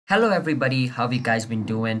Hello everybody, how you guys been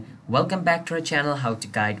doing? Welcome back to our channel How to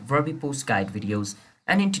Guide Verbi Post Guide videos.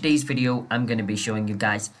 And in today's video, I'm going to be showing you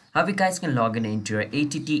guys how you guys can log in into your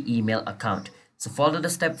ATT email account. So follow the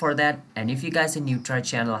step for that. And if you guys are new to our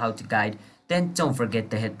channel How to Guide, then don't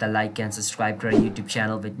forget to hit the like and subscribe to our YouTube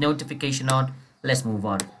channel with notification on. Let's move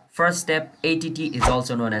on. First step, ATT is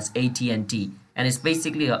also known as AT&T. And it's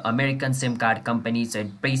basically an American SIM card company. So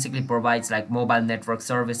it basically provides like mobile network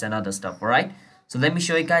service and other stuff, alright? So let me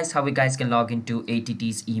show you guys how you guys can log into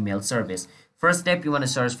ATT's email service. First step, you want to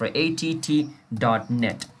search for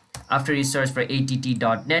att.net. After you search for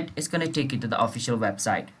att.net, it's going to take you to the official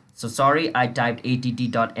website. So sorry, I typed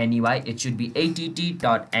att.ny. It should be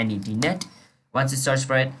att.net. Once you search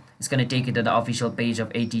for it, it's going to take you to the official page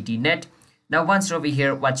of att.net. Now once you're over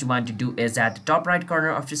here, what you want to do is at the top right corner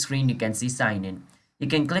of the screen, you can see sign in. You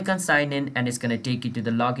can click on sign in and it's going to take you to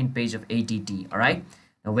the login page of ATT. Alright,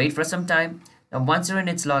 now wait for some time. Now once you're in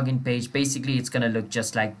its login page, basically it's going to look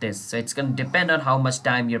just like this. So it's going to depend on how much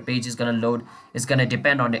time your page is going to load. It's going to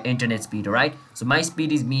depend on the internet speed, alright? So my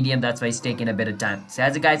speed is medium, that's why it's taking a bit of time. So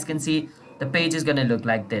as you guys can see, the page is going to look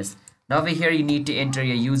like this. Now over here, you need to enter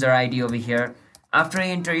your user ID over here. After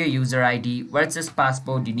you enter your user ID, where it says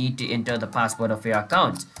password, you need to enter the password of your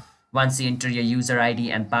account. Once you enter your user ID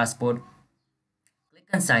and password, click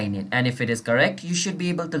on sign in. And if it is correct, you should be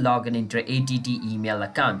able to log in into your ATT email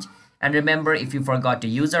account. And remember, if you forgot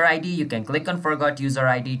your user ID, you can click on forgot user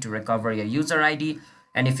ID to recover your user ID.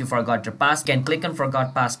 And if you forgot your password, you can click on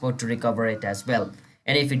forgot password to recover it as well.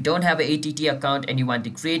 And if you don't have an ATT account and you want to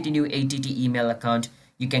create a new ATT email account,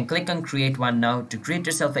 you can click on create one now to create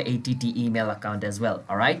yourself an ATT email account as well.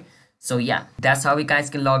 All right. So yeah, that's how you guys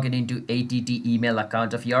can log in into ATT email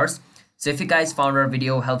account of yours. So if you guys found our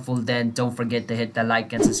video helpful, then don't forget to hit the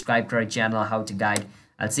like and subscribe to our channel How to Guide.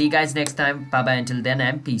 I'll see you guys next time. Bye bye until then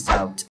and peace out.